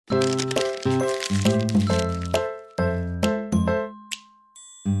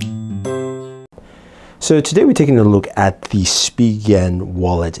So today we're taking a look at the Spigen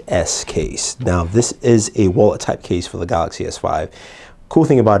Wallet S case. Now this is a wallet type case for the Galaxy S5. Cool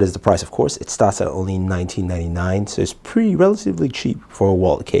thing about it is the price, of course. It starts at only $19.99, so it's relatively cheap for a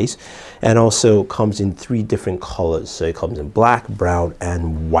wallet case, and also comes in 3 different colors. So it comes in black, brown,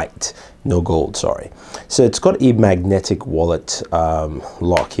 and white. No gold, sorry. So it's got a magnetic wallet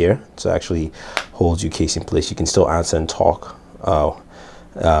lock here, so it actually holds your case in place. You can still answer and talk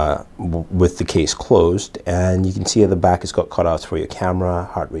with the case closed, and you can see at the back it's got cutouts for your camera,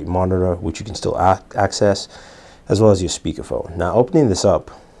 heart rate monitor, which you can still access, as well as your speakerphone. Now opening this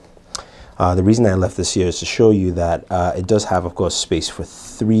up, the reason I left this here is to show you that it does have, of course, space for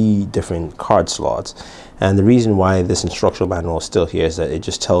 3 different card slots. And the reason why this instructional manual is still here is that it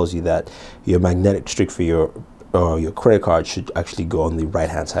just tells you that your magnetic strip for your credit card should actually go on the right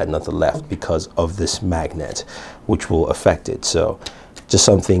hand side, not the left, because of this magnet, which will affect it. So just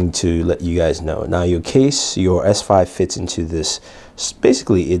something to let you guys know. Now your case, your S5 fits into this.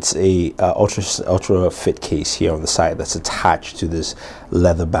 Basically, it's a ultra fit case here on the side that's attached to this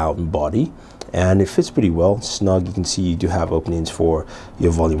leather bound body, and it fits pretty well. Snug. You can see you do have openings for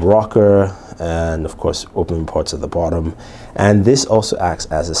your volume rocker, and of course opening parts at the bottom. And this also acts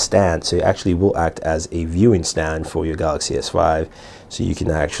as a stand, so it actually will act as a viewing stand for your Galaxy S5. So you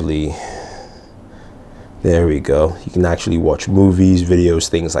can actually, there we go, you can actually watch movies, videos,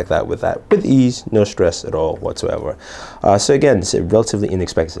 things like that with ease, no stress at all whatsoever. So again, it's a relatively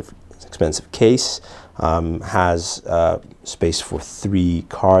inexpensive case. Has space for 3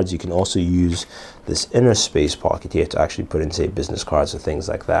 cards. You can also use this inner space pocket here to actually put in, say, business cards or things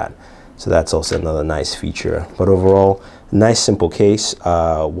like that. So that's also another nice feature. But overall, nice simple case,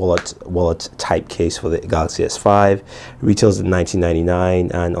 wallet type case for the Galaxy S5. Retails at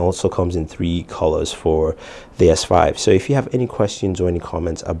 $19.99 and also comes in 3 colors for the S5. So if you have any questions or any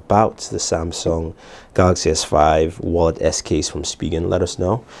comments about the Samsung Galaxy S5 Wallet S case from Spigen, let us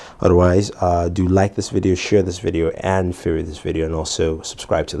know. Otherwise, do like this video, share this video, and favorite this video, and also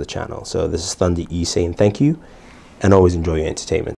subscribe to the channel. So this is Thunder E saying thank you, and always enjoy your entertainment.